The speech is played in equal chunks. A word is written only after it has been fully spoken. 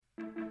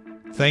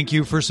Thank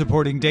you for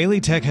supporting Daily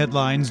Tech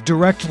Headlines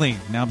directly.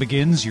 Now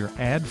begins your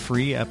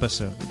ad-free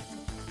episode.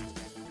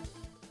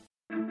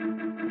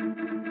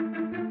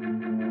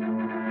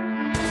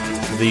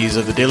 These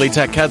are the Daily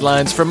Tech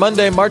Headlines for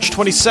Monday, March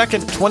 22nd,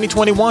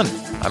 2021.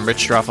 I'm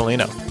Rich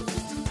Stroffolino.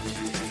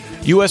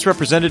 U.S.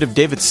 Representative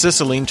David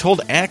Cicilline told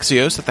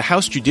Axios that the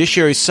House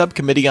Judiciary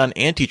Subcommittee on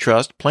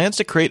Antitrust plans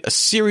to create a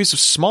series of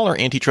smaller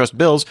antitrust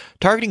bills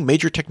targeting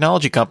major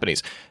technology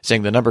companies,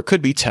 saying the number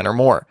could be 10 or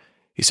more.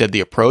 He said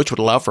the approach would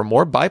allow for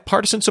more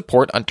bipartisan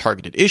support on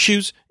targeted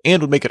issues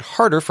and would make it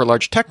harder for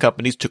large tech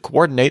companies to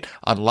coordinate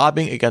on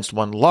lobbying against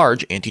one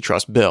large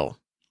antitrust bill.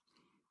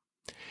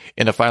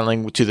 In a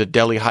filing to the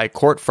Delhi High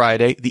Court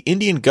Friday, the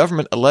Indian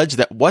government alleged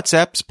that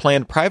WhatsApp's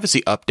planned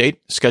privacy update,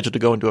 scheduled to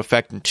go into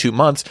effect in 2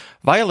 months,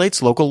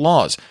 violates local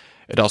laws.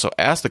 It also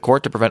asked the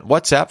court to prevent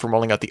WhatsApp from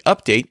rolling out the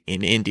update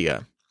in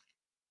India.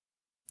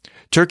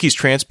 Turkey's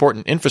Transport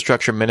and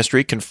Infrastructure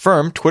Ministry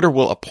confirmed Twitter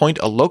will appoint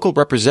a local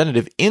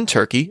representative in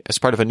Turkey as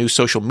part of a new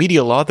social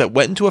media law that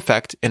went into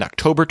effect in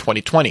October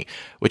 2020,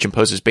 which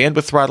imposes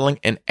bandwidth throttling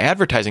and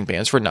advertising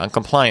bans for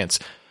noncompliance.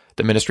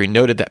 The ministry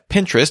noted that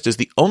Pinterest is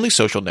the only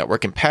social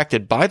network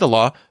impacted by the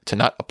law to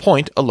not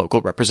appoint a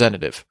local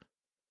representative.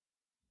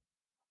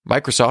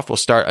 Microsoft will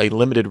start a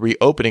limited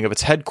reopening of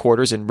its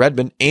headquarters in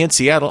Redmond and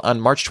Seattle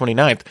on March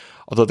 29th,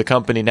 although the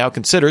company now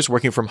considers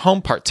working from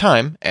home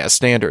part-time as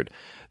standard.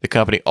 The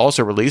company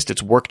also released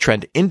its Work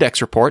Trend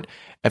Index report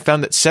and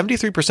found that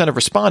 73% of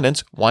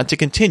respondents want to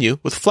continue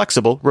with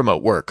flexible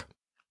remote work.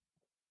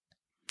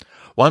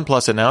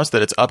 OnePlus announced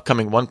that its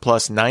upcoming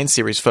OnePlus 9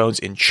 series phones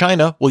in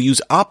China will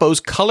use Oppo's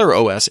Color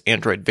OS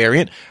Android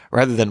variant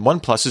rather than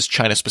OnePlus's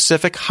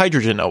China-specific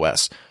Hydrogen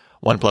OS.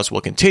 OnePlus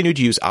will continue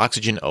to use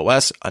Oxygen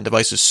OS on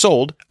devices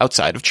sold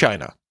outside of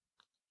China.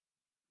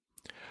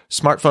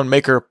 Smartphone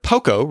maker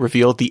Poco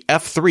revealed the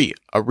F3,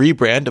 a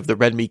rebrand of the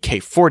Redmi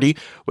K40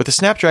 with a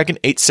Snapdragon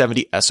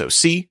 870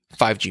 SoC,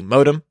 5G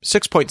modem,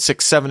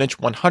 6.67-inch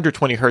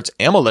 120Hz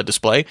AMOLED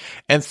display,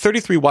 and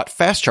 33-watt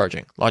fast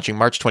charging, launching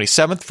March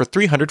 27th for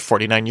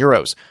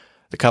 €349.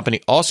 The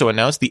company also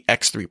announced the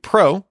X3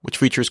 Pro, which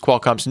features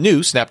Qualcomm's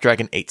new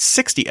Snapdragon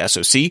 860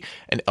 SoC,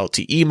 an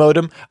LTE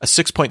modem, a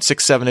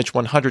 6.67-inch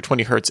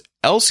 120Hz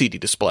LCD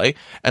display,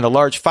 and a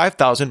large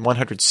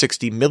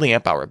 5,160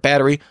 mAh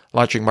battery,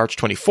 launching March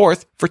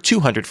 24th for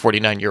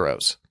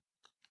 €249.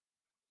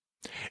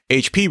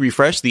 HP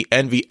refreshed the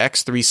Envy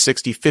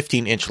X360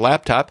 15-inch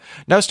laptop,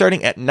 now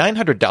starting at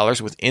 $900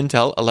 with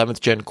Intel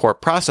 11th Gen Core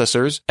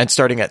processors, and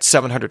starting at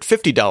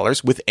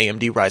 $750 with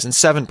AMD Ryzen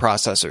 7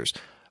 processors.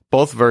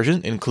 Both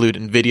versions include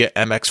NVIDIA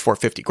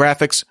MX450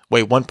 graphics,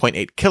 weigh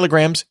 1.8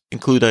 kilograms,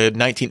 include a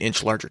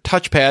 19-inch larger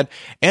touchpad,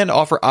 and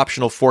offer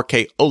optional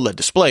 4K OLED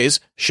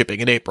displays, shipping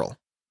in April.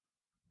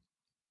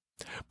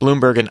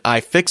 Bloomberg and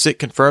iFixit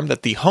confirmed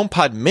that the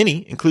HomePod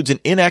Mini includes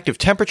an inactive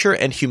temperature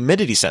and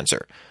humidity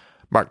sensor.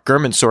 Mark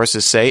Gurman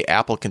sources say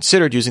Apple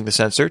considered using the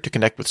sensor to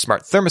connect with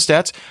smart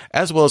thermostats,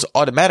 as well as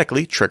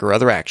automatically trigger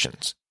other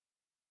actions.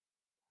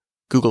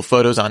 Google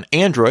Photos on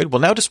Android will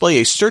now display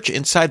a search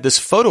inside this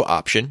photo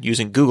option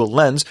using Google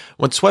Lens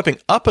when swiping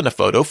up on a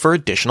photo for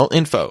additional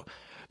info.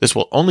 This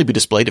will only be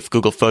displayed if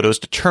Google Photos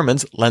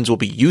determines Lens will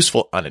be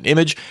useful on an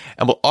image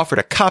and will offer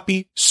to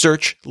copy,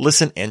 search,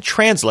 listen, and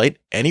translate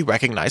any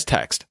recognized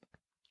text.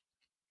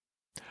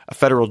 A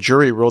federal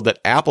jury ruled that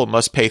Apple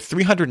must pay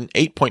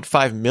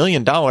 $308.5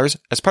 million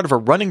as part of a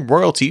running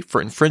royalty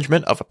for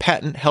infringement of a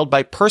patent held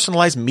by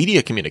Personalized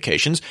Media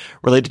Communications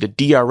related to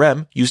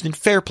DRM used in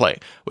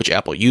FairPlay, which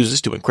Apple uses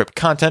to encrypt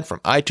content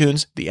from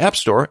iTunes, the App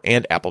Store,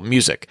 and Apple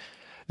Music.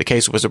 The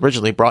case was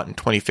originally brought in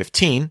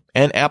 2015,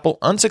 and Apple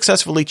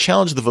unsuccessfully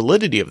challenged the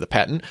validity of the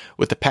patent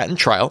with the Patent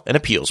Trial and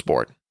Appeals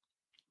Board.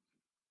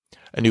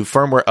 A new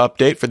firmware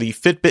update for the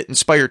Fitbit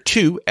Inspire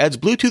 2 adds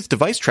Bluetooth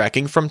device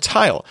tracking from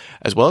Tile,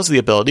 as well as the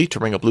ability to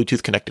ring a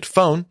Bluetooth-connected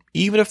phone,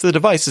 even if the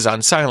device is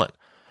on silent.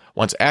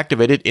 Once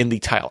activated in the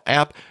Tile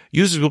app,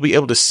 users will be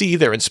able to see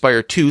their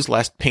Inspire 2's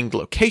last pinged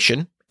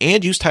location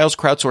and use Tile's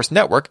crowdsourced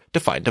network to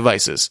find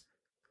devices.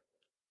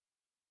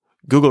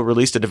 Google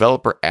released a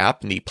developer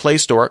app in the Play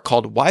Store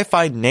called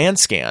Wi-Fi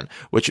NANScan,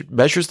 which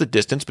measures the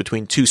distance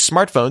between two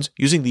smartphones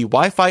using the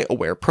Wi-Fi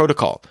Aware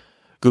protocol.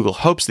 Google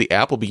hopes the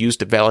app will be used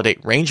to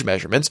validate range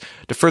measurements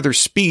to further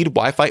speed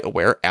Wi-Fi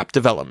aware app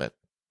development.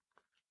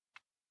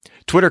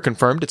 Twitter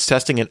confirmed it's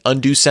testing an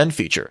undo send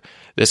feature.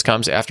 This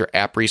comes after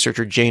app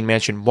researcher Jane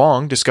Manchun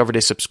Wong discovered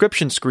a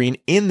subscription screen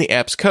in the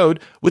app's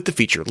code with the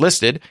feature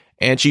listed,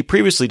 and she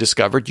previously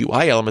discovered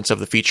UI elements of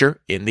the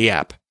feature in the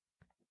app.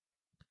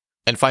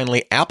 And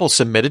finally, Apple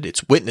submitted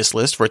its witness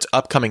list for its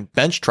upcoming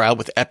bench trial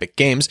with Epic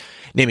Games,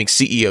 naming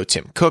CEO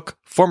Tim Cook,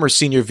 former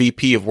Senior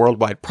VP of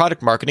Worldwide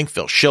Product Marketing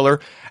Phil Schiller,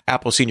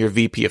 Apple Senior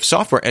VP of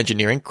Software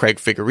Engineering Craig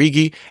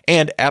Federighi,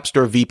 and App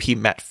Store VP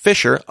Matt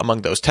Fisher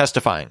among those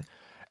testifying.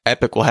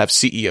 Epic will have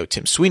CEO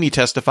Tim Sweeney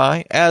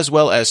testify, as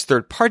well as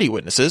third-party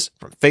witnesses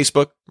from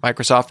Facebook,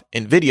 Microsoft,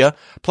 NVIDIA,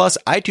 plus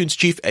iTunes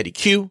chief Eddie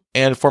Q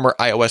and former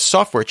iOS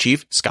software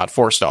chief Scott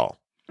Forstall.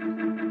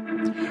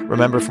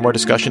 Remember, for more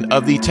discussion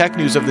of the tech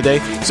news of the day,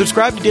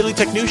 subscribe to Daily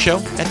Tech News Show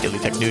at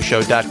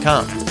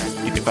dailytechnewsshow.com.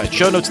 You can find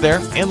show notes there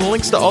and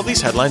links to all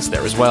these headlines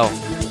there as well.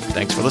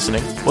 Thanks for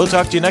listening. We'll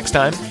talk to you next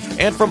time.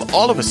 And from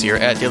all of us here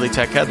at Daily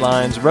Tech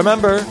Headlines,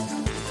 remember,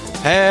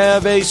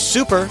 have a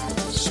super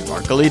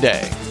sparkly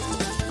day.